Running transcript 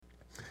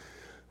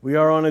We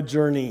are on a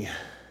journey.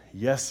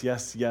 Yes,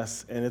 yes,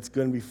 yes, and it's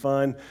going to be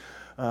fun.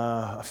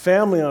 A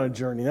family on a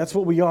journey. That's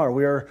what we are.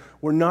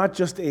 We're not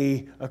just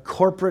a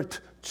corporate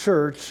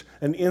church,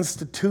 an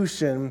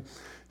institution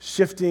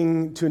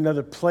shifting to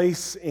another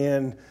place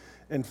and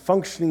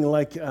functioning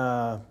like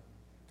a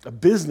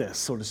business,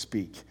 so to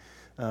speak.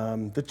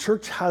 The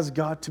church has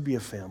got to be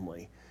a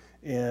family.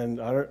 And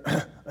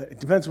it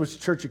depends which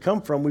church you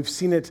come from. We've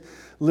seen it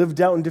lived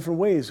out in different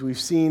ways. We've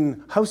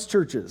seen house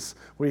churches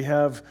where you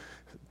have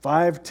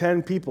 5,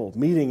 10 people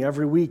meeting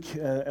every week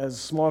as a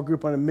small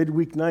group on a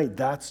midweek night.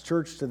 That's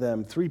church to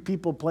them. 3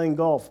 people playing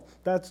golf.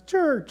 That's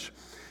church.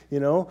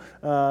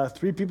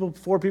 3 people,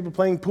 4 people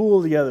playing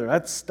pool together.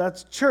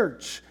 That's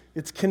church.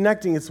 It's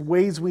connecting. It's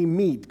ways we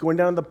meet. Going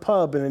down to the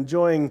pub and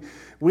enjoying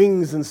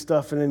wings and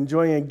stuff and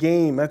enjoying a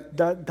game.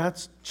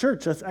 That's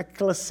church. That's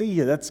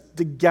ecclesia. That's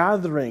the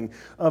gathering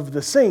of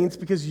the saints,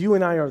 because you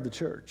and I are the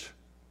church.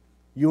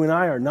 You and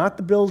I are not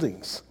the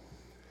buildings.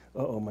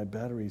 Uh-oh, my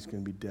battery's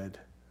going to be dead.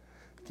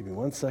 Give me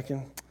 1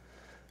 second.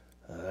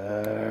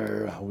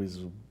 Always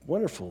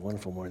wonderful,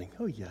 wonderful morning.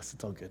 Oh, yes,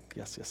 it's all good.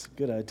 Yes, yes,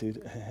 good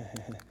attitude.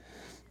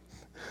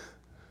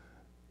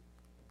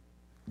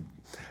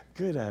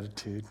 Good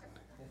attitude.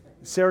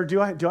 Sarah, do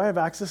I have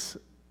access?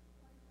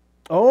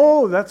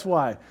 Oh, that's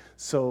why.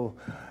 So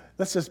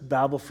let's just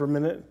babble for a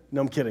minute. No,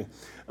 I'm kidding.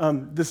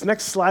 This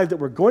next slide that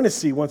we're going to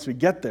see once we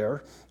get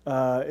there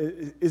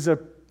is a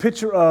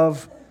picture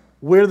of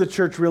where the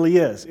church really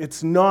is.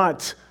 It's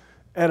not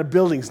at a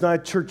building. It's not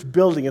a church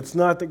building. It's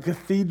not the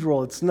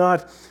cathedral. It's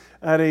not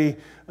at a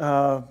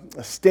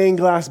stained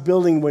glass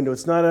building window.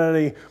 It's not at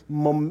a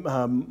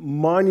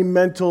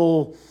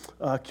monumental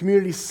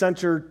community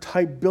center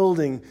type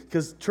building,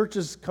 because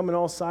churches come in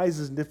all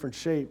sizes and different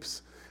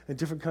shapes and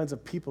different kinds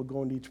of people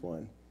go into each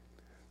one.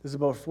 There's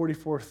about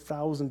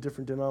 44,000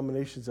 different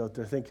denominations out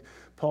there. I think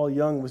Paul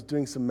Young was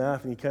doing some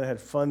math and he kind of had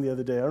fun the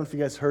other day. I don't know if you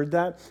guys heard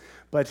that,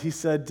 but he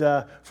said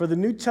for the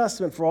New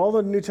Testament, for all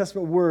the New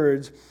Testament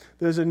words,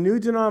 there's a new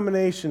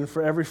denomination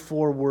for every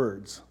 4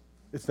 words.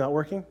 It's not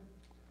working?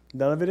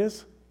 None of it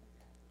is?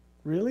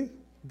 Really?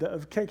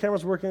 The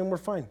camera's working and we're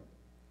fine.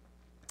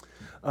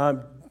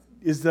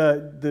 Did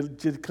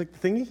it click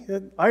the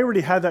thingy? I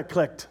already had that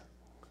clicked.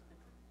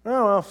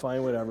 Oh, well,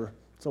 fine, whatever.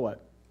 So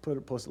what?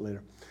 Post it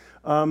later.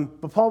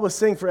 But Paul was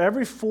saying for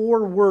every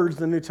 4 words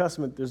in the New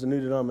Testament, there's a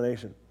new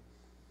denomination.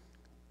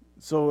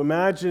 So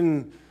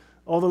imagine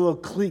all the little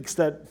cliques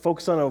that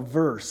focus on a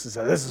verse and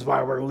say, this is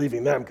why we're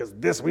leaving them,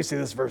 because we see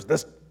this verse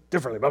this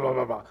differently, blah, blah,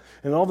 blah, blah.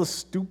 And all the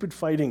stupid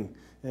fighting.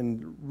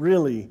 And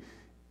really,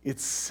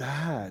 it's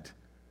sad.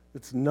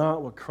 It's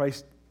not what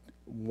Christ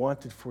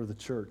wanted for the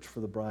church,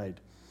 for the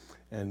bride.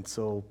 And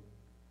so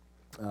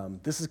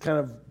this is kind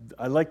of,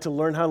 I like to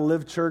learn how to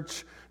live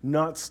church,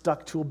 not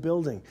stuck to a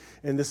building.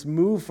 And this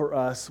move for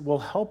us will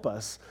help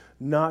us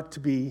not to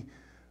be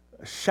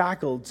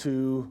shackled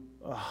to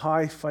a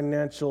high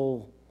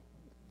financial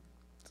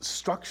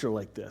structure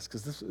like this,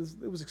 because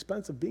it was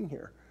expensive being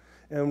here.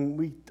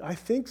 And I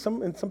think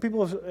some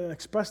people have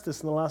expressed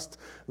this in the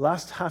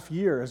last half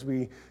year as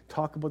we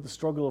talk about the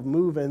struggle of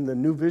move and the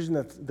new vision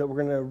that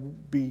we're going to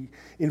be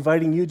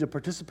inviting you to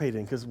participate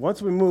in. Because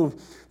once we move,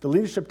 the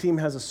leadership team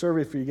has a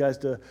survey for you guys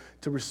to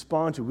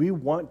respond to. We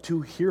want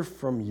to hear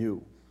from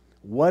you.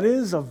 What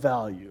is of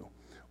value?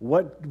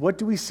 What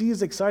do we see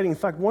as exciting? In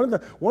fact, one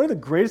of the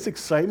greatest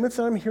excitements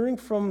that I'm hearing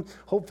from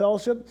Hope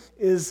Fellowship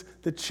is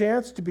the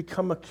chance to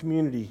become a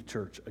community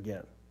church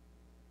again.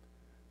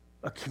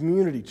 A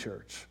community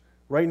church.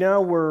 Right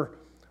now, we're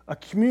a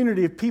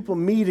community of people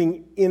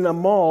meeting in a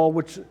mall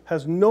which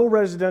has no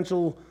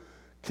residential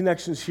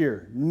connections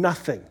here.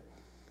 Nothing.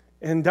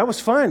 And that was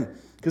fun,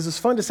 because it's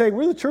fun to say,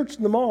 we're the church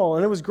in the mall,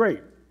 and it was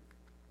great.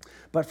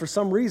 But for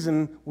some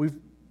reason, we've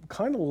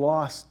kind of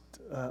lost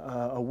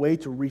a way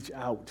to reach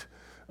out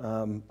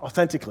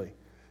authentically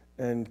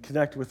and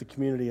connect with the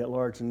community at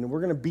large. And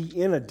we're going to be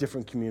in a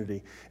different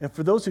community. And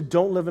for those who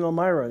don't live in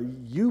Elmira,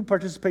 you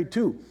participate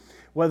too.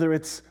 Whether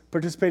it's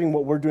participating in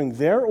what we're doing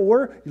there,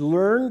 or you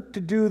learn to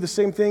do the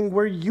same thing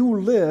where you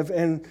live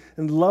and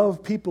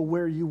love people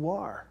where you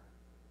are.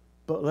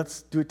 But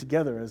let's do it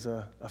together as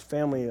a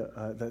family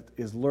that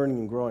is learning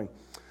and growing.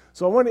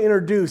 So I want to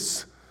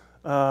introduce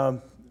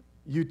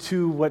you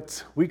to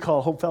what we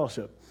call Hope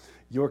Fellowship,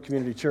 your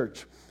community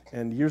church.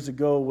 And years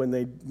ago, when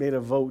they made a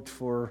vote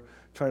for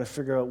trying to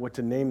figure out what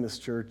to name this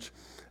church,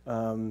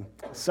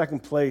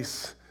 second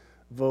place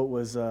vote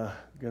was going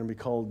to be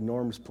called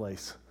Norm's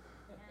Place.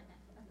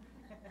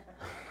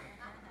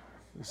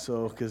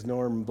 So, because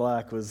Norm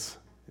Black was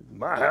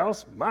my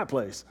house, my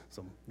place.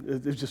 So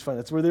it was just fun.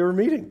 That's where they were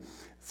meeting.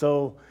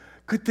 So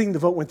good thing the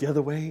vote went the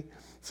other way.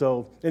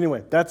 So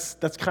anyway, that's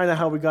kind of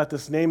how we got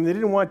this name. They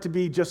didn't want it to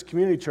be just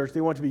community church.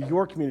 They wanted it to be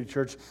your community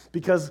church,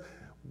 because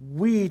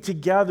we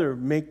together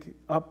make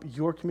up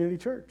your community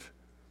church.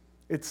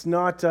 It's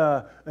not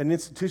an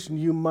institution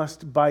you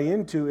must buy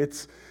into.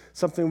 It's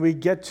something we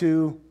get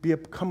to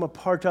become a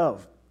part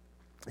of.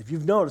 If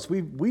you've noticed,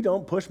 we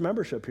don't push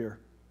membership here.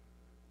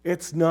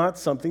 It's not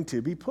something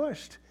to be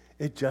pushed.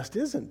 It just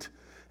isn't.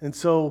 And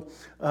so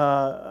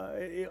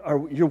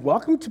you're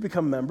welcome to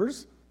become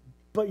members,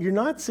 but you're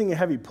not seeing a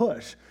heavy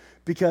push.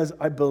 Because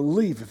I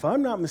believe, if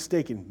I'm not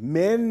mistaken,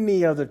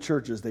 many other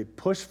churches, they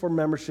push for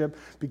membership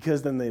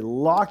because then they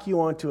lock you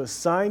onto a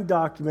signed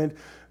document,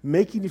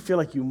 making you feel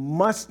like you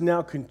must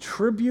now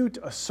contribute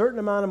a certain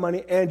amount of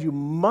money and you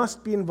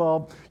must be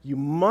involved, you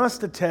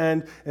must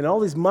attend, and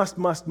all these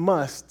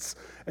musts.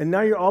 And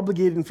now you're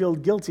obligated and feel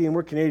guilty, and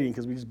we're Canadian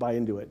because we just buy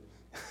into it.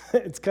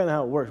 It's kind of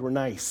how it works. We're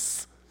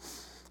nice.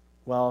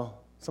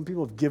 Well, some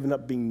people have given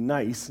up being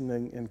nice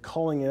and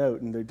calling it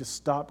out, and they just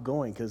stop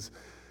going because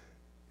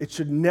it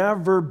should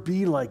never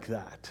be like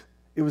that.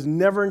 It was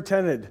never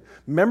intended.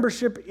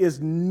 Membership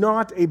is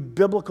not a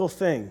biblical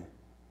thing.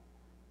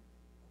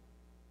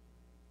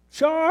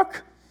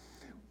 Shock!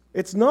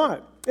 It's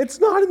not. It's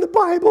not in the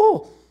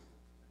Bible.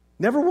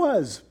 Never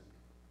was.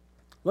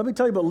 Let me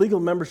tell you about legal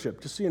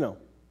membership, just so you know.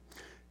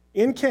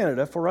 In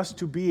Canada, for us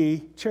to be a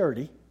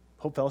charity,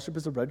 Hope Fellowship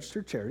is a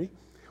registered charity,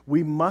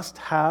 we must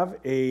have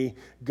a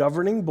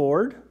governing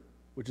board,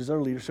 which is our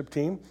leadership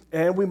team,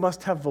 and we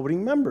must have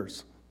voting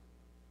members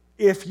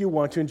if you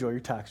want to enjoy your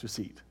tax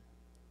receipt.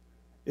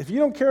 If you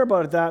don't care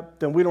about that,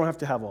 then we don't have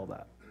to have all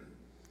that.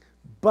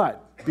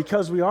 But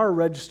because we are a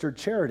registered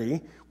charity,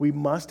 we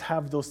must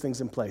have those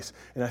things in place.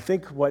 And I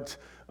think what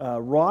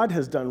Rod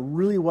has done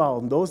really well,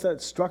 and those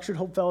that structured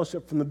Hope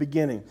Fellowship from the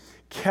beginning,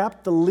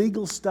 kept the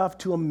legal stuff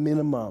to a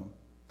minimum.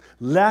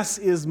 Less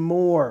is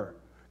more.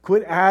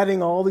 Quit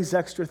adding all these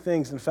extra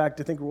things. In fact,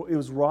 I think it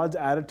was Rod's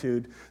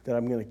attitude that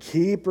I'm going to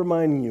keep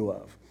reminding you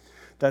of.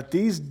 That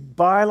these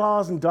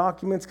bylaws and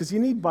documents, because you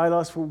need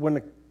bylaws for when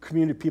a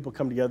community of people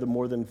come together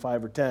more than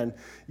 5 or 10,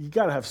 you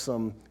got to have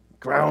some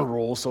ground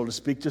rules, so to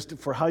speak, just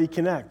for how you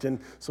connect. And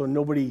so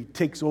nobody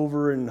takes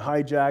over and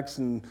hijacks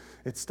and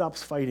it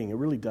stops fighting. It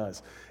really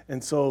does.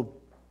 And so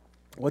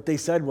what they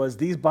said was,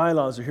 these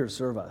bylaws are here to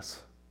serve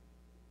us.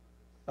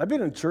 I've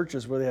been in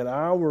churches where they had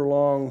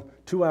hour-long,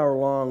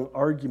 2-hour-long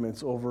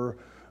arguments over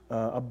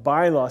a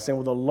bylaw saying,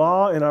 well, the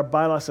law in our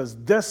bylaw says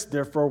this,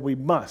 therefore we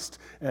must.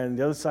 And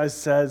the other side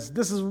says,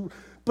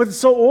 but it's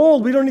so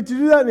old, we don't need to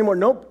do that anymore.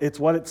 Nope, it's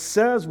what it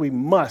says, we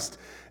must.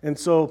 And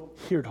so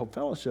here at Hope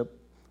Fellowship,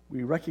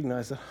 we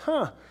recognize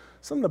that,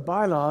 some of the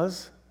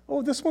bylaws,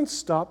 this one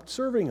stopped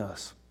serving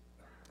us.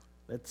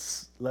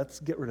 Let's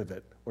get rid of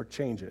it or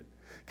change it,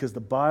 because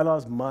the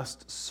bylaws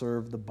must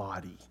serve the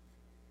body.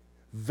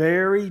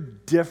 Very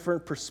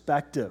different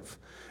perspective,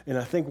 and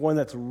I think one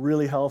that's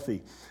really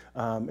healthy.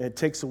 It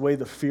takes away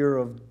the fear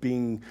of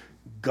being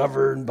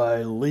governed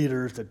by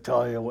leaders that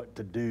tell you what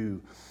to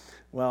do.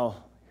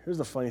 Well, here's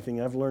the funny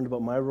thing I've learned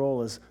about my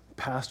role as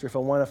pastor. If I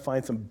want to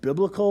find some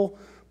biblical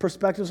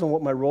perspectives on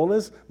what my role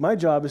is, my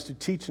job is to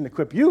teach and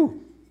equip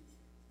you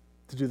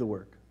to do the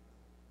work.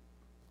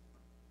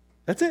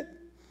 That's it.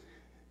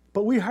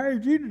 But we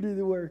hired you to do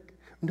the work.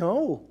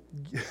 No.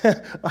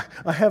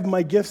 I have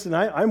my gifts and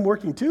I'm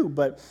working too,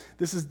 but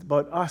this is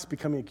about us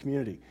becoming a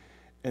community.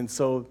 And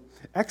so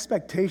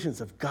expectations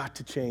have got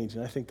to change,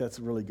 and I think that's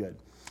really good.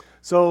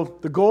 So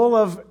the goal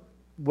of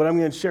what I'm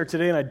going to share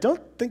today, and I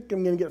don't think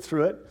I'm going to get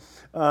through it,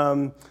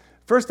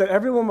 first, that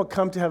everyone will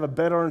come to have a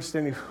better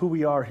understanding of who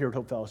we are here at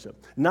Hope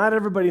Fellowship. Not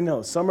everybody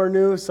knows. Some are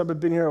new, some have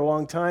been here a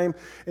long time,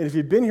 and if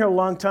you've been here a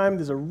long time,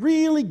 there's a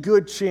really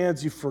good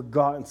chance you've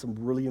forgotten some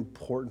really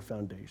important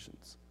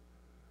foundations.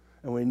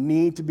 And we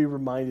need to be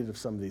reminded of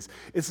some of these.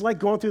 It's like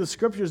going through the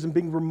scriptures and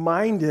being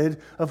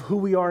reminded of who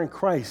we are in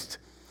Christ.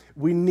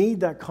 We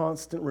need that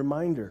constant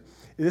reminder.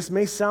 This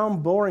may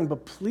sound boring,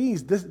 but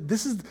please, this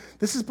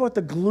is about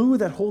the glue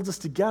that holds us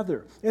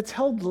together. It's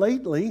held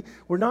lightly.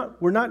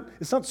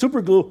 It's not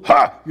super glue.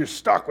 Ha! You're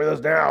stuck with us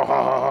now.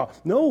 Ha ha ha.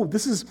 No,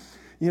 this is,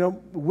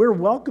 we're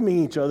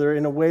welcoming each other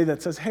in a way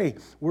that says, hey,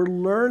 we're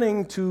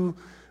learning to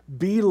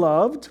be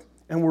loved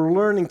and we're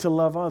learning to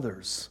love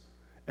others.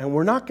 And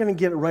we're not going to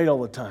get it right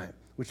all the time,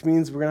 which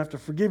means we're going to have to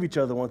forgive each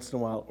other once in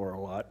a while or a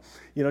lot,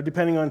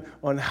 depending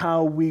on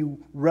how we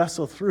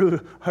wrestle through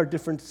our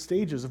different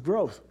stages of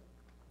growth.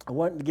 I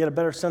want to get a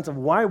better sense of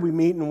why we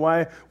meet and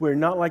why we're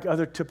not like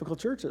other typical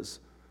churches.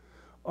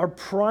 Our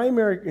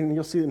primary, and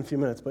you'll see it in a few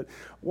minutes, but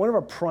one of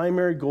our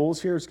primary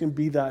goals here is going to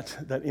be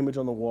that image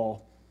on the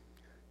wall,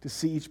 to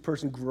see each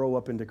person grow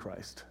up into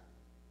Christ,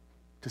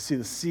 to see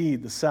the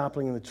seed, the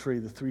sapling, and the tree,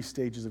 the 3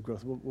 stages of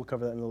growth. We'll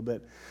cover that in a little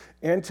bit.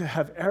 And to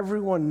have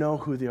everyone know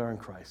who they are in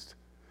Christ.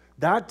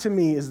 That, to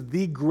me, is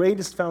the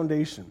greatest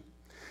foundation.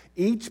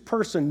 Each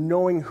person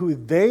knowing who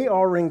they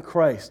are in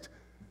Christ,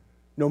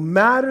 no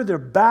matter their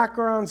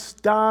background,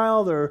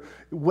 style, their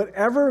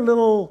whatever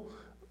little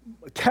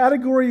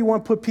category you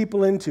want to put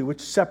people into,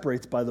 which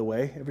separates, by the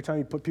way. Every time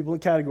you put people in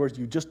categories,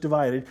 you just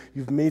divided.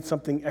 You've made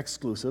something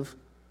exclusive.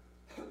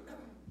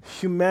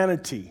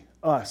 Humanity,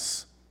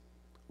 us,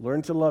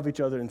 learn to love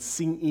each other and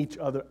see each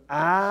other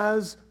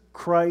as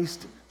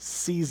Christ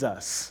sees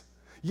us.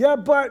 Yeah,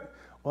 but,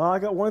 I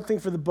got one thing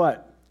for the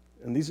but,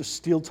 and these are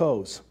steel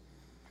toes.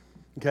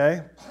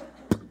 Okay?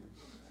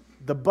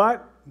 The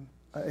but,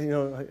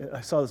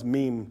 I saw this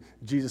meme,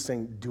 Jesus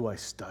saying, do I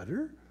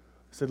stutter? I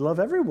said, love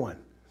everyone.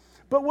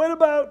 But what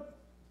about,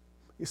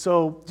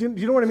 So, do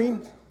you know what I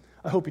mean?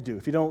 I hope you do.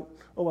 If you don't,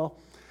 oh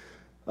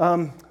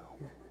well.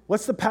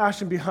 What's the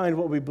passion behind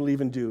what we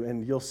believe and do?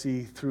 And you'll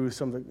see through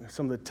some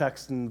of the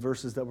texts and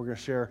verses that we're going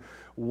to share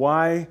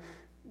why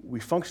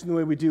we function the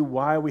way we do,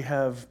 why we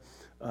have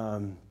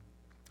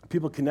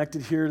people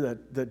connected here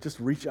that just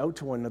reach out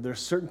to one another.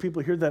 There's certain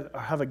people here that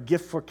have a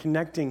gift for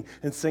connecting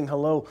and saying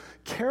hello.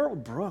 Carol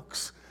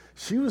Brooks,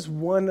 she was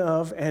one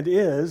of, and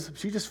is,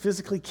 she just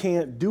physically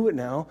can't do it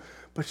now,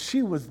 but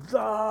she was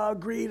the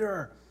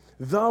greeter,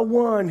 the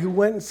one who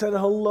went and said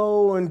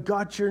hello and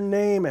got your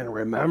name and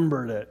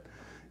remembered it.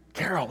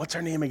 Carol, what's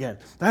her name again?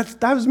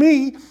 That was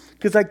me,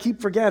 because I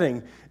keep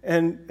forgetting.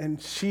 And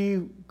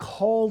she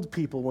called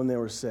people when they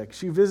were sick.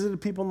 She visited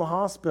people in the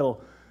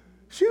hospital.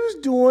 She was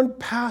doing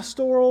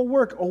pastoral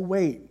work. Oh,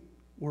 wait,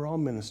 we're all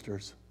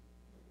ministers.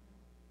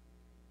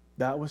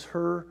 That was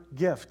her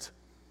gift.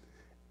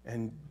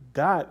 And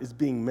that is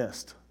being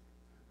missed.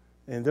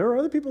 And there are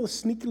other people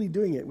sneakily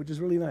doing it, which is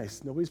really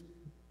nice. Nobody's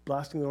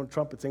blasting their own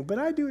trumpet saying, but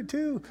I do it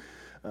too.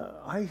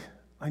 I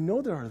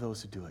know there are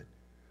those who do it.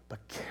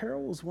 But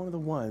Carol was one of the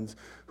ones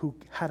who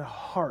had a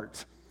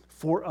heart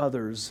for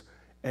others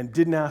and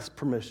didn't ask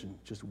permission,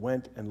 just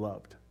went and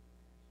loved.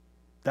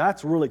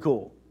 That's really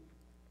cool.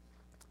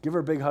 Give her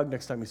a big hug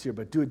next time you see her,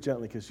 but do it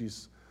gently because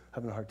she's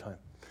having a hard time.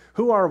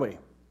 Who are we?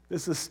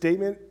 This is a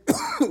statement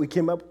we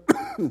came up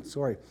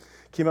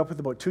with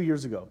about 2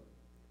 years ago,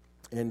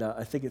 and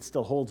I think it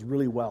still holds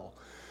really well.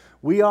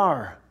 We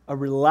are a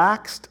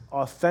relaxed,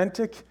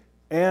 authentic,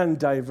 and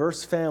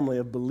diverse family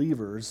of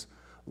believers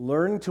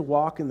learning to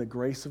walk in the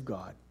grace of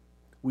God.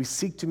 We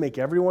seek to make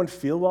everyone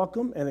feel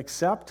welcome and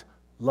accept,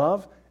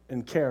 love,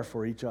 and care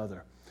for each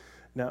other.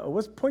 Now, it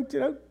was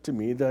pointed out to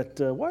me that,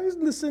 why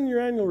isn't this in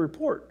your annual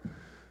report?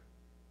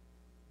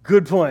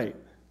 Good point.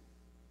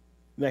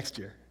 Next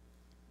year.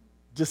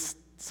 Just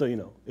so you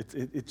know,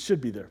 it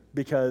should be there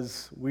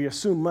because we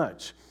assume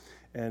much.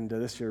 And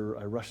this year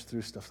I rushed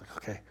through stuff like,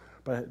 okay.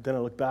 But then I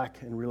looked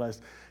back and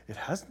realized it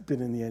hasn't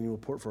been in the annual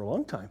report for a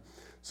long time.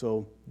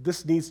 So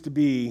this needs to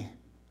be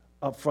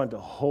up front a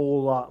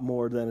whole lot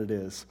more than it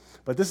is.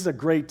 But this is a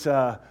great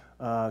kind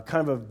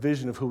of a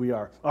vision of who we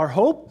are. Our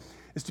hope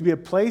is to be a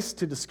place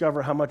to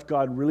discover how much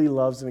God really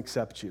loves and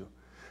accepts you.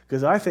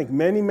 Because I think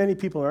many, many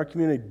people in our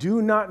community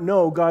do not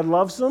know God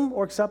loves them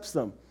or accepts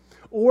them.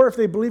 Or if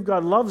they believe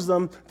God loves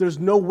them, there's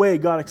no way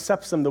God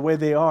accepts them the way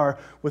they are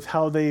with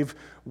how they've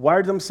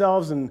wired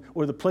themselves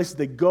or the places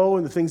they go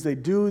and the things they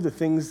do, the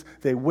things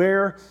they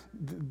wear.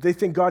 They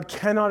think God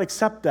cannot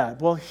accept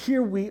that. Well,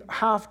 here we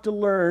have to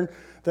learn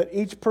that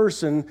each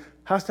person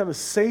has to have a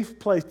safe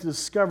place to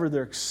discover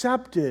they're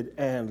accepted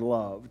and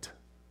loved.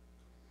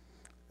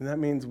 And that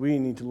means we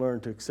need to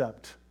learn to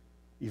accept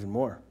even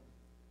more.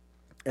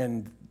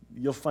 And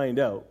you'll find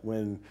out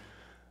when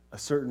a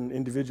certain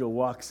individual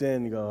walks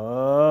in, you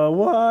go,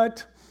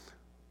 what?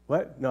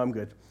 What? No, I'm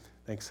good.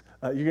 Thanks.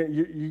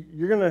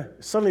 You're going to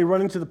suddenly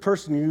run into the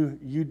person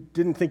you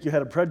didn't think you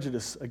had a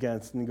prejudice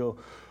against and go,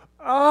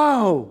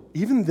 oh,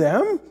 even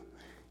them?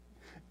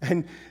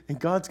 And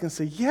God's going to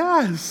say,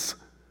 yes,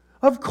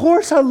 of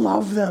course I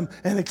love them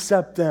and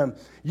accept them.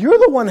 You're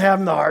the one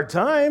having the hard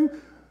time.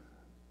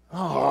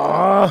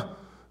 Ah.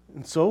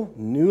 And so,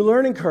 new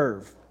learning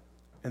curve.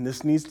 And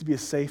this needs to be a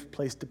safe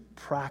place to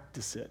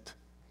practice it.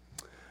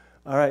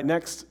 All right,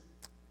 next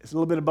is a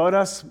little bit about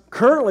us.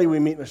 Currently, we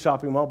meet in a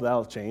shopping mall, but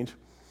that'll change.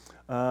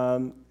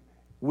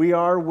 We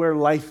are where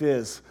life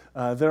is.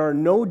 There are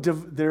no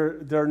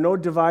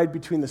divide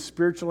between the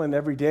spiritual and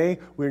everyday.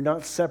 We're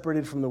not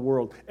separated from the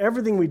world.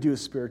 Everything we do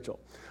is spiritual.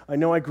 I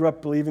know I grew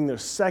up believing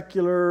there's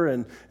secular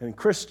and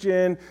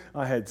Christian.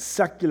 I had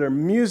secular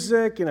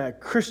music, and I had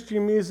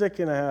Christian music,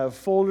 and I have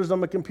folders on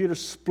my computer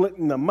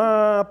splitting them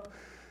up.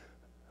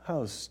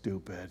 How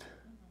stupid.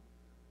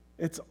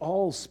 It's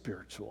all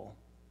spiritual.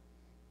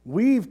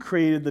 We've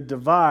created the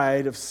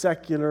divide of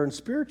secular and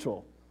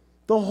spiritual.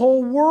 The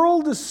whole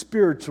world is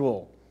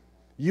spiritual.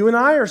 You and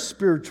I are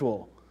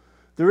spiritual.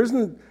 There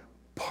isn't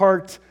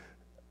part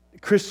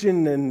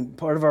Christian and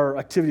part of our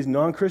activities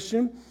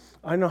non-Christian.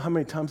 I know how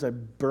many times I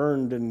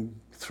burned and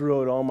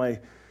threw out all my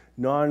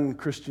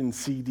non-Christian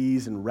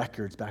CDs and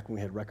records back when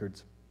we had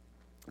records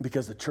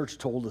because the church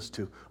told us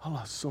to. I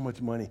lost so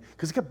much money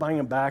because I kept buying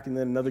them back, and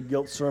then another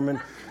guilt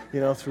sermon,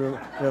 threw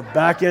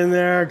back in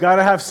there. Got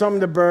to have something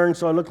to burn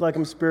so I look like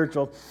I'm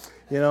spiritual,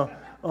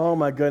 Oh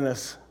my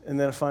goodness. And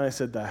then I finally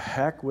said, the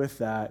heck with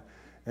that.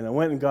 And I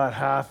went and got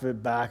half of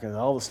it back and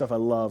all the stuff I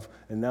love.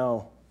 And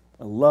now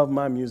I love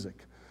my music.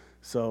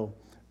 So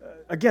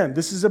again,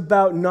 this is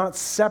about not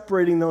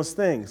separating those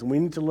things. And we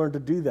need to learn to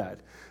do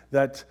that.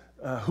 That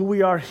who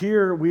we are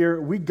here,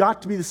 we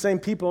got to be the same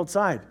people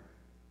outside.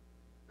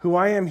 Who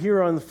I am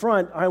here on the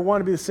front, I want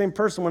to be the same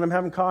person when I'm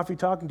having coffee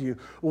talking to you,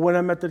 or when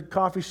I'm at the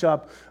coffee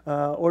shop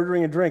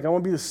ordering a drink. I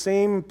want to be the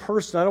same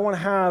person. I don't want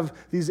to have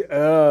these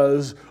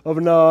airs of,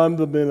 no, I'm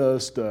the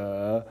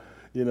minister,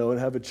 and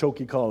have a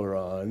choky collar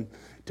on.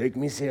 Take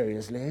me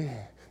seriously,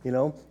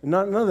 none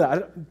of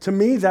that. To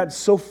me, that's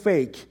so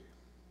fake,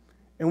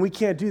 and we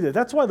can't do that.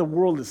 That's why the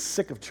world is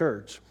sick of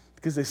church,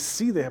 because they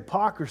see the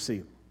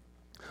hypocrisy.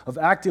 of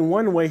acting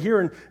one way here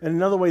and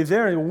another way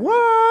there. And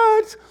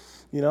what?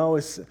 You know,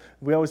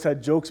 we always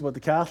had jokes about the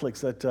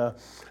Catholics that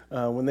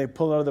when they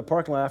pulled out of the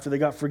parking lot after they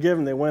got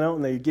forgiven, they went out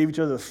and they gave each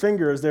other the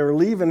finger as they were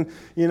leaving,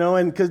 you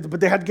know, but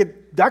they had to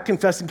get that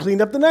confessed and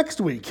cleaned up the next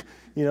week.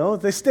 You know,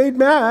 they stayed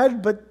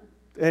mad, but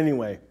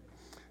anyway,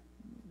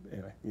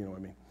 you know what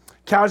I mean.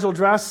 Casual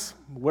dress,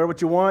 wear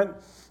what you want.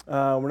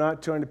 We're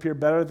not trying to appear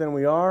better than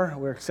we are.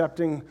 We're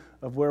accepting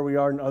of where we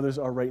are and others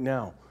are right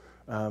now.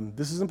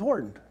 This is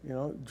important, you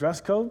know.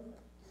 Dress code.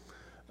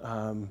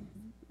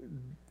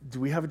 Do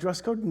we have a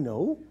dress code?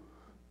 No.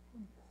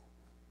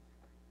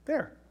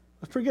 There.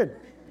 That's pretty good.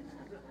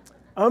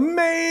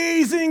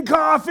 Amazing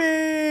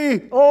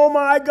coffee! Oh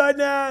my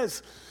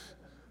goodness!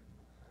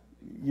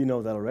 You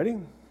know that already.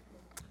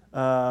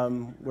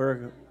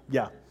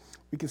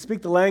 We can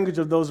speak the language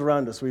of those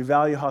around us. We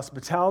value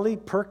hospitality.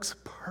 Perks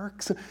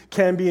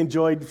can be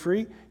enjoyed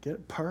free. Get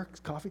it? Perks,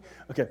 coffee.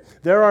 Okay.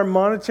 There are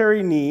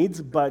monetary needs,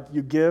 but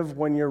you give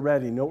when you're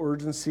ready. No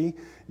urgency.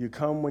 You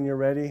come when you're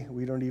ready.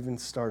 We don't even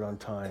start on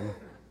time.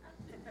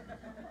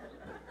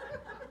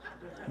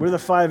 We're the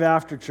 5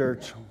 after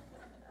church.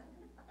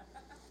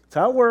 That's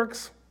how it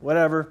works.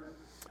 Whatever.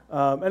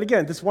 And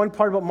again, this one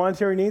part about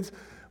monetary needs,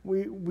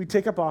 we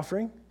take up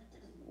offering.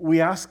 We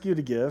ask you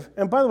to give.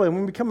 And by the way, when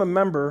we become a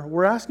member,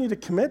 we're asking you to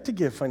commit to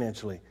give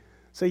financially.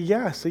 Say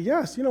yes.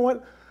 You know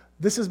what?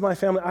 This is my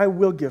family. I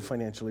will give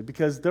financially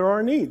because there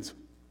are needs.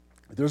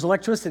 There's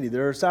electricity.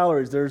 There are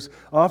salaries. There's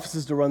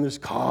offices to run. There's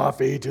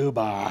coffee to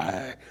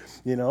buy.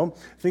 You know,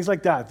 things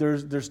like that.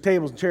 There's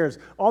tables and chairs,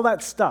 all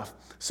that stuff.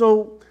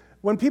 So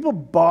when people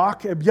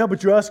balk, yeah,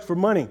 but you ask for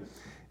money.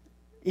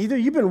 Either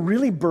you've been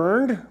really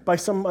burned by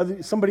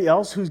somebody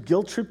else who's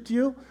guilt-tripped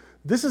you.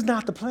 This is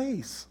not the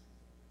place.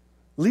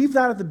 Leave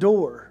that at the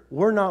door.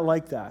 We're not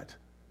like that.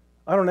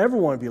 I don't ever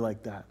want to be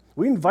like that.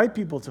 We invite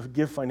people to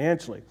give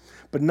financially,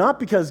 but not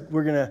because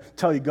we're going to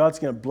tell you God's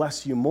going to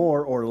bless you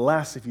more or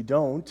less if you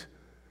don't.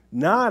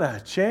 Not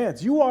a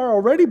chance. You are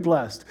already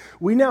blessed.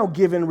 We now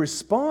give in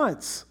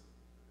response.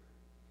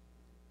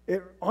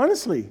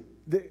 Honestly,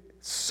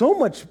 so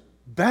much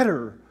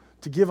better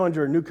to give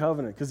under a new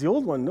covenant because the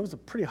old one, there was a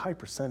pretty high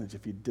percentage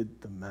if you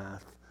did the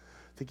math.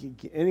 I think you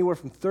get anywhere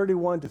from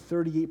 31 to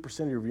 38%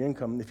 of your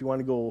income if you want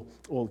to go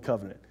old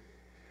covenant.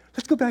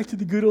 Let's go back to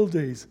the good old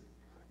days.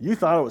 You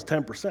thought it was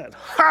 10%.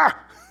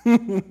 Ha! Do you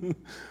know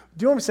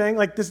what I'm saying?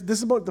 Like this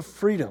is about the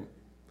freedom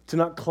to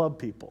not club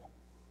people.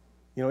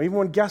 You know, even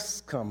when guests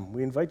come,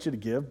 we invite you to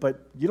give,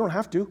 but you don't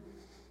have to.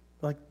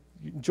 Like,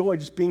 enjoy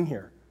just being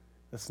here.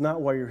 That's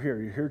not why you're here.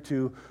 You're here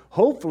to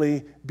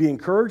hopefully be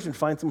encouraged and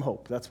find some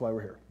hope. That's why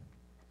we're here.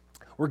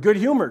 We're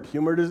good-humored.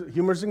 Humor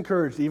is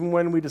encouraged, even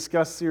when we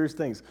discuss serious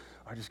things.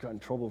 I just got in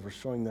trouble for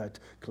showing that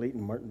Clayton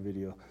Martin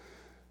video.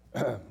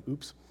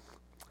 Oops.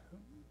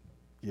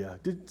 Yeah,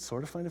 did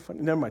sort of find it funny.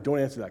 Never mind, don't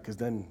answer that, because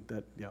then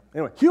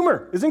Anyway,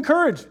 humor is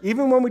encouraged,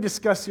 even when we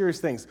discuss serious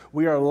things.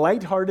 We are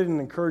lighthearted and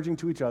encouraging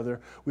to each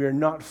other. We are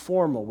not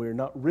formal. We are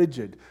not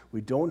rigid.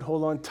 We don't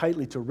hold on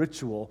tightly to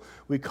ritual.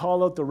 We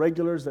call out the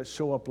regulars that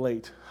show up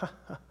late.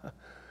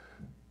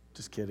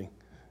 Just kidding.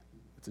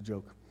 It's a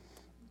joke.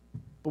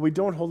 But we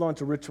don't hold on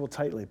to ritual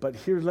tightly. But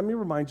here, let me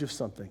remind you of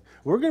something.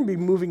 We're going to be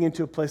moving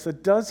into a place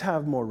that does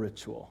have more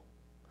ritual.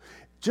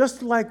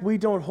 Just like we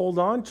don't hold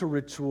on to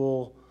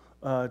ritual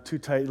too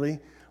tightly,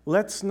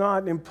 let's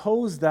not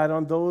impose that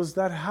on those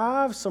that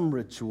have some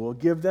ritual.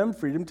 Give them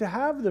freedom to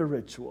have their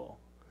ritual.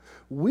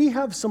 We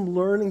have some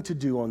learning to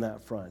do on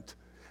that front.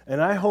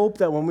 And I hope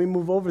that when we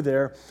move over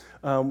there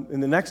in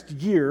the next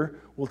year,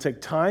 we'll take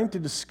time to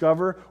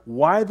discover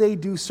why they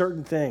do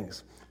certain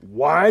things.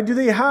 Why do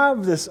they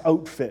have this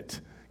outfit?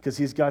 Because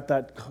he's got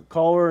that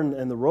collar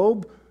and the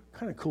robe.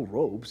 Kind of cool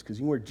robes, because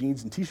you can wear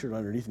jeans and t-shirt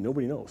underneath and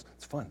nobody knows.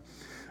 It's fun.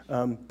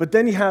 But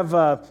then you have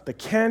the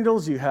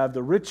candles, you have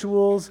the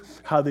rituals,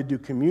 how they do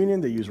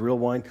communion, they use real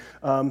wine,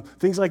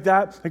 things like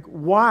that. Like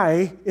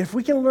why, if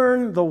we can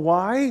learn the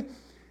why,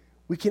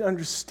 we can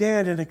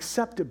understand and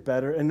accept it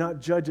better and not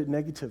judge it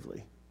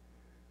negatively.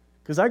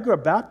 Because I grew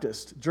up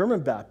Baptist,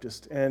 German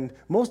Baptist, and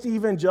most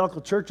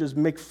evangelical churches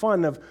make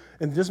fun of,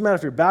 and it doesn't matter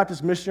if you're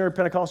Baptist, missionary,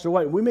 Pentecostal, or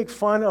white, we make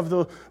fun of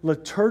the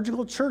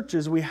liturgical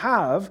churches we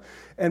have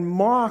and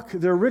mock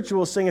their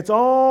rituals, saying it's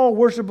all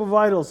worship of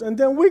idols. And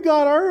then we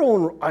got our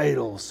own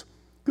idols.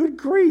 Good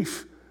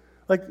grief.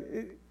 Like,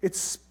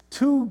 it's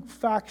two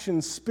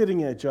factions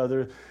spitting at each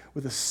other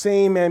with the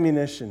same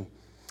ammunition.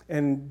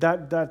 And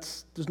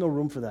there's no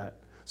room for that.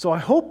 So I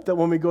hope that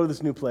when we go to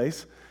this new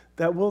place,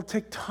 that we'll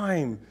take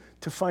time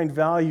to find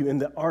value in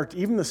the art,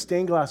 even the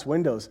stained glass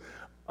windows.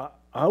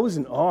 I was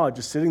in awe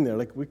just sitting there.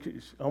 Like we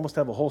could almost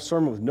have a whole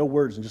sermon with no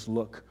words and just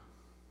look.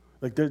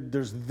 Like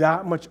there's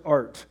that much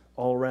art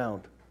all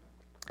around.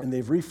 And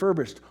they've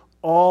refurbished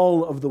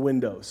all of the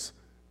windows.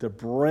 They're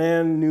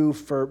brand new,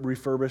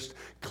 refurbished,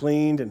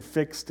 cleaned and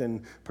fixed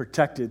and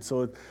protected.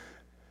 So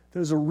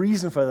there's a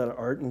reason for that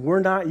art, and we're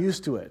not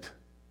used to it.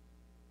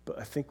 But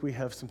I think we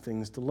have some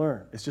things to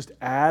learn. It's just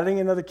adding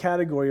another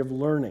category of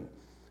learning.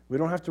 We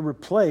don't have to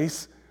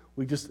replace.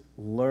 We just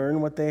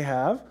learn what they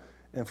have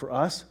And for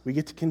us, we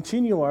get to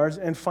continue ours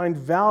and find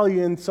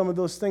value in some of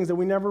those things that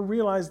we never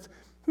realized,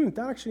 that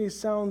actually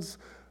sounds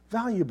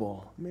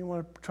valuable. You may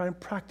want to try and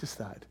practice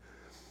that.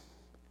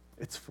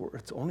 It's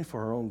only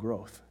for our own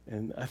growth,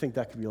 and I think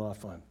that could be a lot of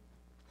fun.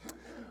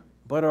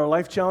 But our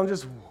life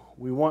challenges,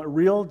 we want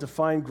real,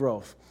 defined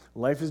growth.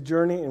 Life is a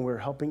journey, and we're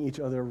helping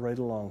each other right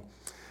along.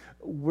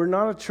 We're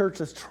not a church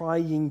that's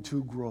trying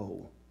to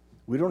grow.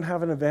 We don't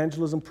have an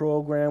evangelism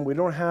program. We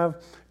don't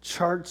have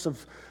charts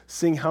of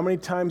seeing how many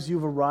times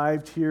you've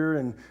arrived here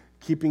and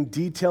keeping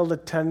detailed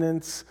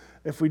attendance.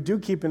 If we do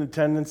keep an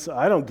attendance,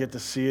 I don't get to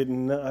see it,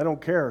 and I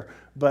don't care.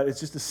 But it's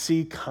just to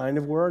see kind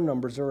of where our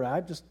numbers are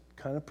at, just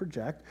kind of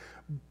project.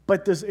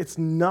 But it's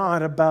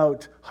not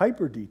about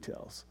hyper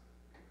details.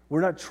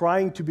 We're not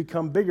trying to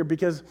become bigger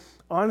because,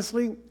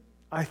 honestly,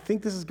 I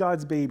think this is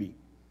God's baby.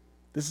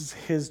 This is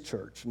His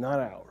church, not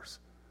ours.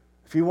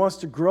 If He wants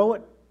to grow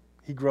it,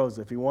 He grows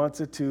it. If He wants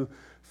it to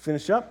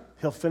finish up,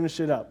 He'll finish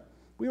it up.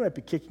 We might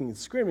be kicking and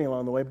screaming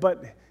along the way,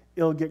 but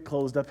it'll get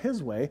closed up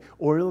His way,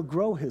 or it'll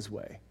grow His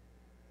way.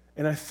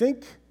 And I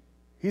think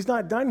He's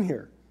not done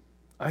here.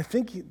 I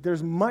think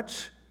there's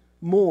much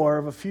more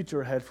of a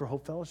future ahead for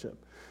Hope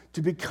Fellowship.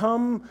 To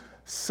become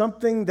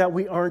something that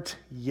we aren't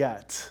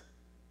yet.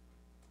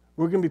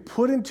 We're going to be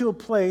put into a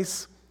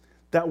place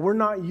that we're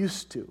not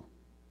used to.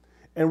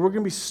 And we're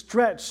going to be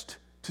stretched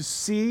to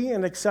see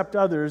and accept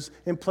others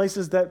in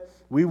places that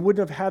we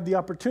wouldn't have had the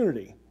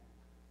opportunity.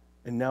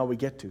 And now we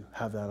get to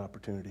have that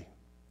opportunity.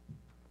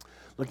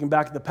 Looking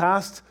back at the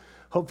past,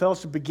 Hope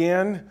Fellowship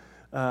began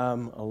a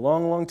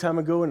long, long time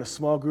ago in a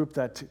small group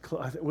that,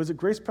 was it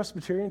Grace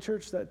Presbyterian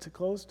Church that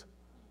closed?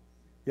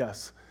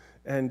 Yes.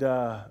 And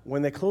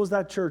when they closed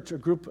that church, a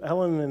group,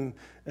 Ellen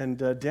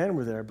and Dan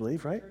were there, I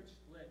believe, right?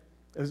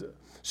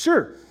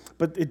 Sure,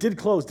 but it did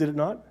close, did it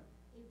not?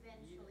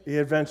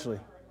 Eventually.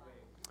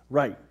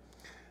 Right.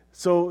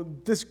 So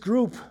this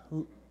group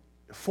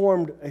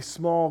formed a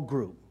small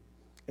group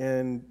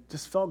and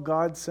just felt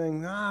God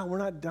saying, we're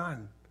not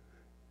done.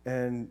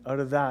 And out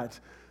of that,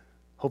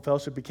 Hope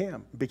Fellowship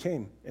became.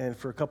 And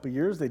for a couple of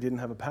years, they didn't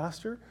have a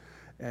pastor,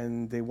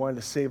 and they wanted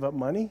to save up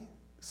money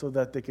so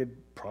that they could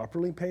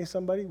properly pay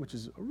somebody, which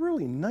is a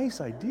really nice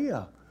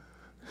idea.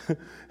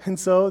 And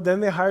so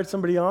then they hired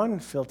somebody on,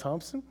 Phil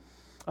Thompson.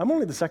 I'm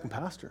only the second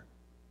pastor.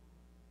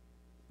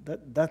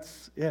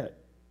 That's it.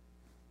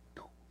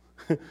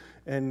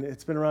 And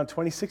it's been around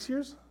 26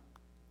 years-ish?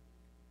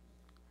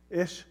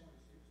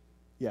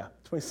 Yeah,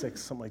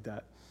 26, something like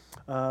that.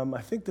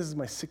 I think this is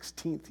my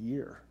 16th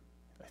year.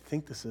 I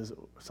think this is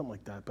something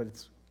like that, but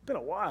it's been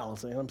a while,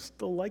 and I'm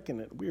still liking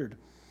it. Weird,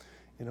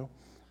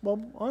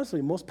 Well,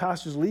 honestly, most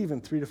pastors leave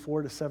in 3 to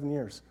 4 to 7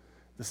 years.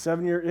 The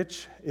 7-year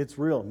itch, it's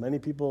real. Many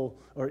people,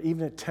 or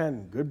even at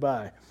 10,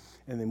 goodbye,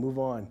 and they move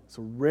on.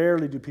 So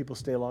rarely do people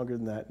stay longer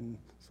than that, and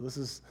so this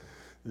is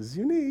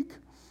unique.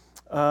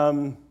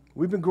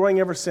 We've been growing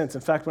ever since.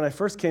 In fact, when I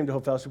first came to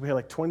Hope Fellowship, we had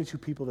like 22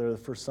 people there the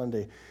first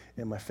Sunday,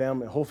 and my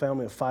whole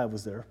family of 5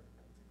 was there.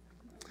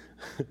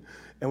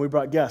 And we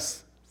brought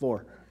guests,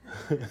 4.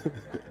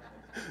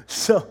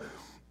 So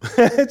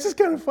it's just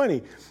kind of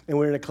funny. And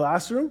we're in a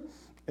classroom,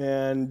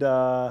 and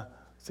I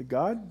said,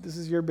 God, this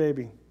is your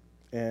baby.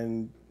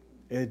 And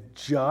it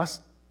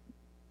just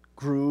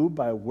grew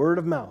by word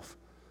of mouth.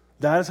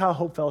 That is how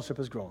Hope Fellowship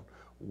has grown.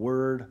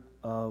 Word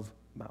of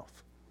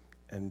mouth.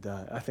 And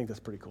I think that's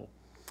pretty cool.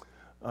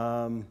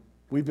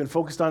 We've been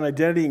focused on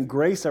identity and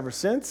grace ever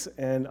since,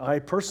 and I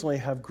personally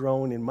have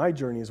grown in my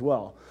journey as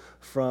well,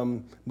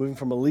 from moving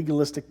from a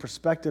legalistic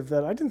perspective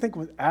that I didn't think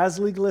was as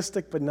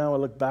legalistic, but now I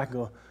look back and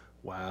go,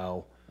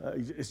 wow,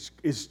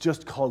 it's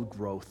just called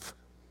growth,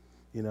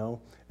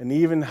 And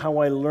even how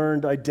I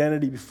learned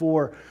identity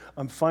before,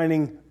 I'm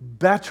finding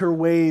better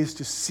ways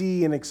to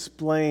see and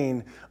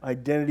explain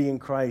identity in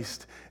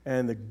Christ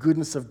and the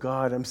goodness of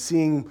God. I'm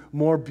seeing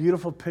more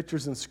beautiful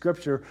pictures in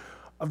Scripture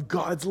of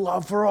God's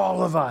love for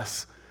all of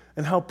us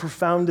and how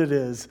profound it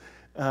is.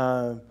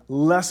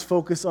 Less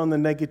focus on the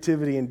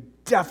negativity and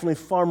definitely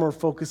far more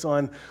focus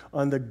on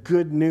the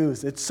good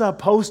news. It's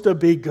supposed to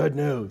be good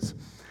news.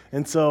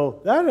 And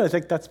so I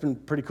think that's been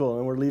pretty cool,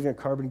 and we're leaving a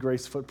Carbon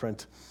Grace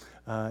footprint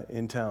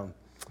in town.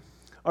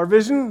 Our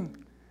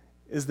vision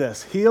is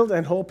this: healed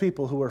and whole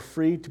people who are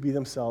free to be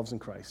themselves in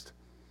Christ.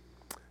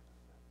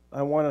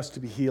 I want us to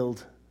be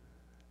healed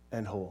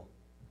and whole.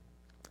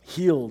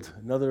 Healed,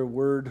 another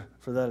word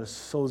for that is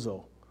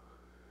sozo.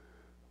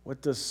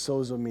 What does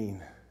sozo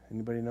mean?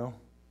 Anybody know?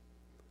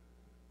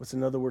 What's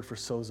another word for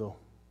sozo?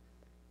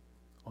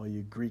 All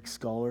you Greek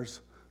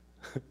scholars.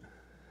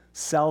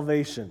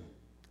 Salvation,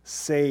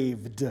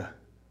 saved.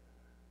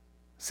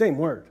 Same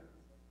word.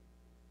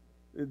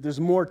 There's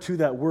more to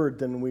that word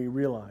than we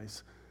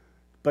realize.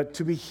 But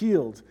to be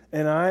healed,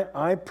 and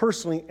I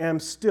personally am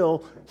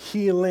still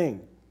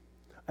healing.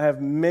 I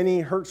have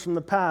many hurts from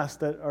the past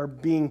that are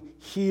being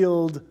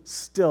healed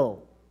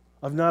still.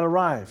 I've not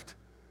arrived.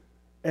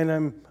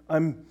 And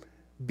I'm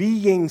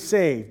being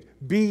saved,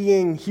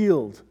 being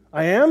healed.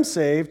 I am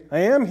saved, I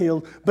am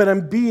healed, but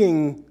I'm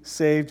being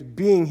saved,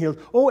 being healed.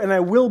 Oh, and I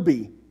will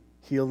be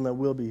healed and I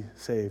will be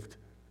saved.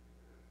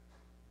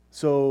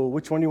 So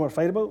which one do you want to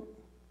fight about?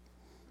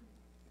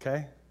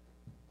 Okay?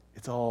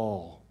 It's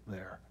all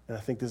there. And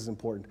I think this is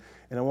important.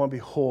 And I want to be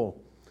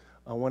whole.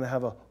 I want to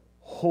have a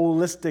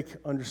holistic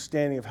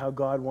understanding of how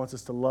God wants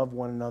us to love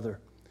one another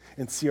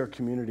and see our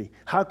community.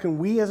 How can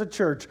we as a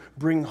church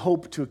bring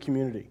hope to a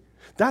community?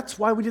 That's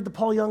why we did the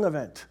Paul Young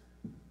event.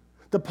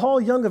 The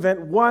Paul Young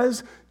event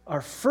was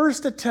our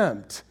first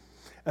attempt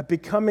at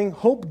becoming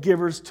hope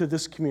givers to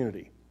this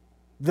community.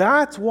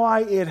 That's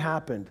why it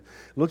happened.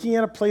 Looking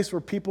at a place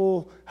where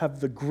people have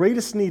the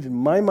greatest need in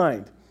my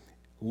mind,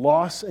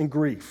 loss and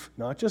grief,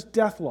 not just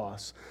death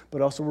loss,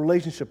 but also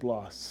relationship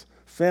loss,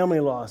 family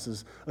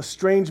losses,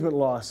 estrangement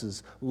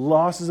losses,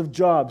 losses of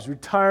jobs,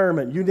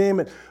 retirement, you name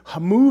it,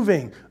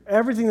 moving,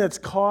 everything that's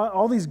caused,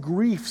 all these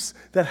griefs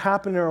that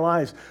happen in our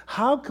lives.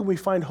 How can we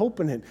find hope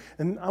in it?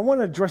 And I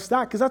want to address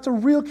that because that's a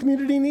real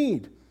community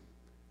need.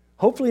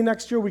 Hopefully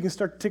next year we can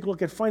start to take a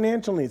look at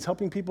financial needs,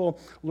 helping people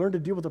learn to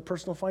deal with their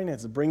personal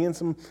finances, bring in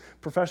some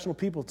professional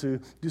people to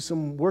do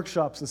some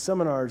workshops and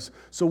seminars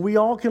so we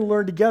all can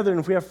learn together. And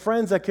if we have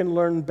friends that can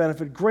learn and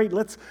benefit, great.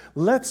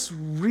 Let's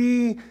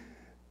re-teach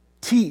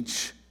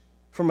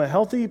from a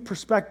healthy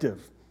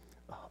perspective,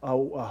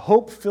 a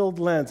hope-filled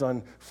lens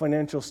on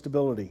financial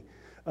stability.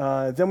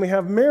 Then we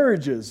have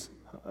marriages.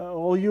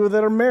 All you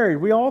that are married,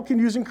 we all can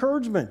use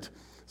encouragement.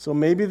 So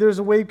maybe there's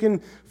a way you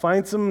can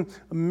find some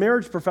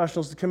marriage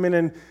professionals to come in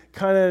and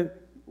kind of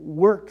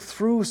work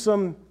through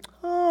some,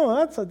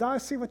 I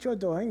see what you're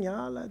doing.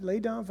 Yeah, lay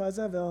down,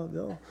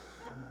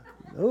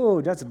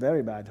 oh, that's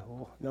very bad.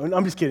 Oh, no,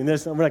 I'm just kidding. We're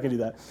not going to do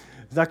that.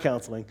 It's not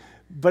counseling.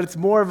 But it's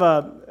more of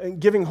a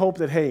giving hope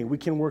that, hey, we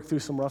can work through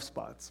some rough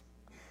spots.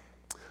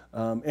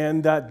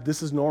 And that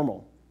this is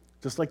normal.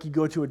 Just like you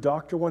go to a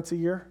doctor once a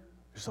year,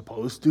 you're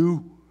supposed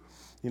to.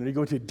 You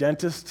go to a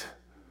dentist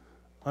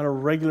on a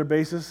regular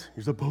basis,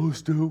 you're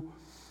supposed to.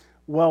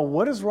 Well,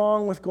 what is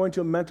wrong with going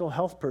to a mental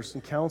health person,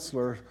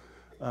 counselor,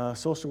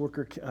 social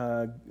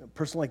worker,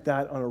 person like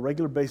that on a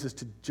regular basis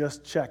to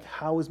just check,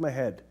 how is my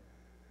head?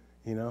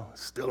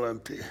 Still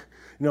empty.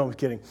 No, I'm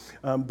kidding.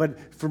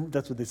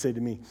 That's what they say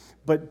to me.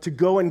 But to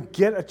go and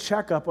get a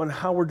checkup on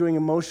how we're doing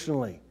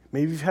emotionally.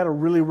 Maybe you've had a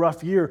really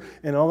rough year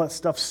and all that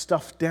stuff's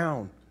stuffed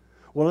down.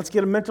 Well, let's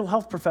get a mental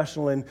health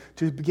professional in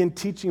to begin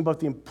teaching about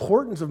the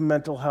importance of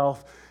mental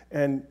health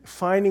and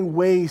finding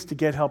ways to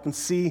get help and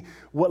see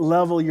what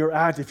level you're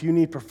at. If you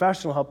need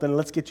professional help, then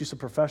let's get you some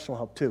professional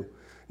help too.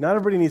 Not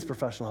everybody needs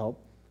professional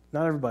help.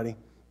 Not everybody.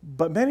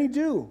 But many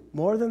do,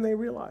 more than they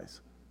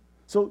realize.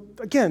 So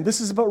again,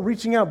 this is about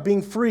reaching out,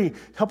 being free,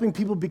 helping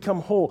people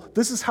become whole.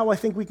 This is how I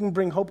think we can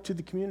bring hope to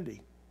the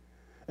community.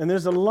 And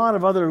there's a lot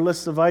of other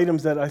lists of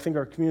items that I think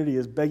our community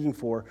is begging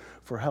for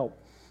help.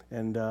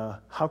 And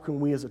how can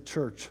we as a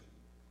church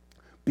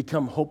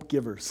become hope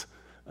givers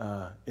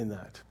in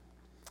that?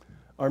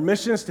 Our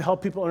mission is to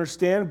help people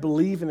understand,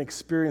 believe, and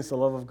experience the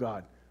love of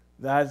God.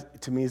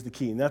 That, to me, is the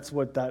key. And that's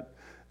what that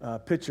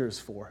picture is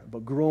for,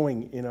 about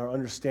growing in our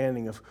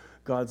understanding of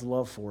God's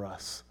love for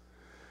us.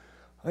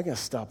 I'm going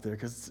to stop there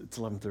because it's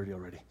 11:30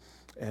 already.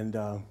 And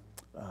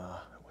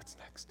what's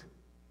next?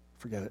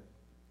 Forget it.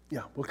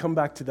 Yeah, we'll come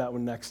back to that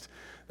one next.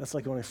 That's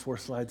like only 4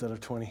 slides out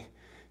of 20.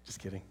 Just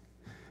kidding.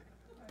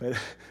 But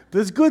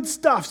there's good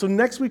stuff. So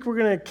next week we're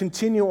going to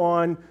continue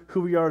on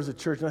who we are as a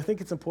church. And I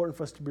think it's important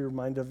for us to be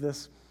reminded of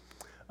this.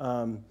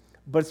 But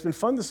it's been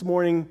fun this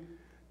morning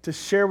to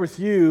share with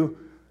you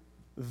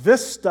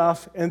this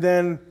stuff and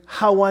then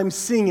how I'm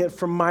seeing it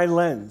from my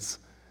lens.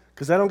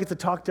 Because I don't get to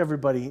talk to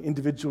everybody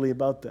individually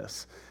about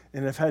this.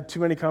 And I've had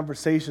too many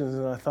conversations,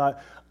 and I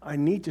thought, I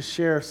need to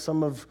share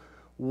some of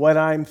what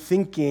I'm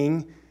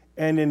thinking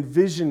and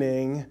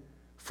envisioning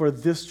for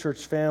this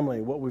church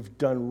family, what we've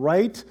done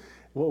right,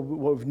 what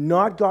we've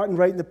not gotten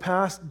right in the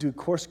past, do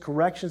course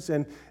corrections,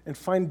 and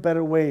find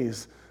better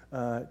ways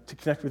to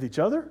connect with each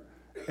other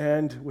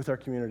and with our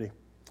community.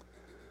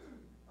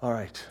 All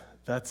right,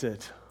 that's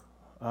it.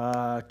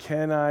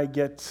 Can I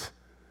get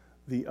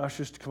the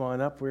ushers to come on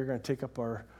up? We're going to take up our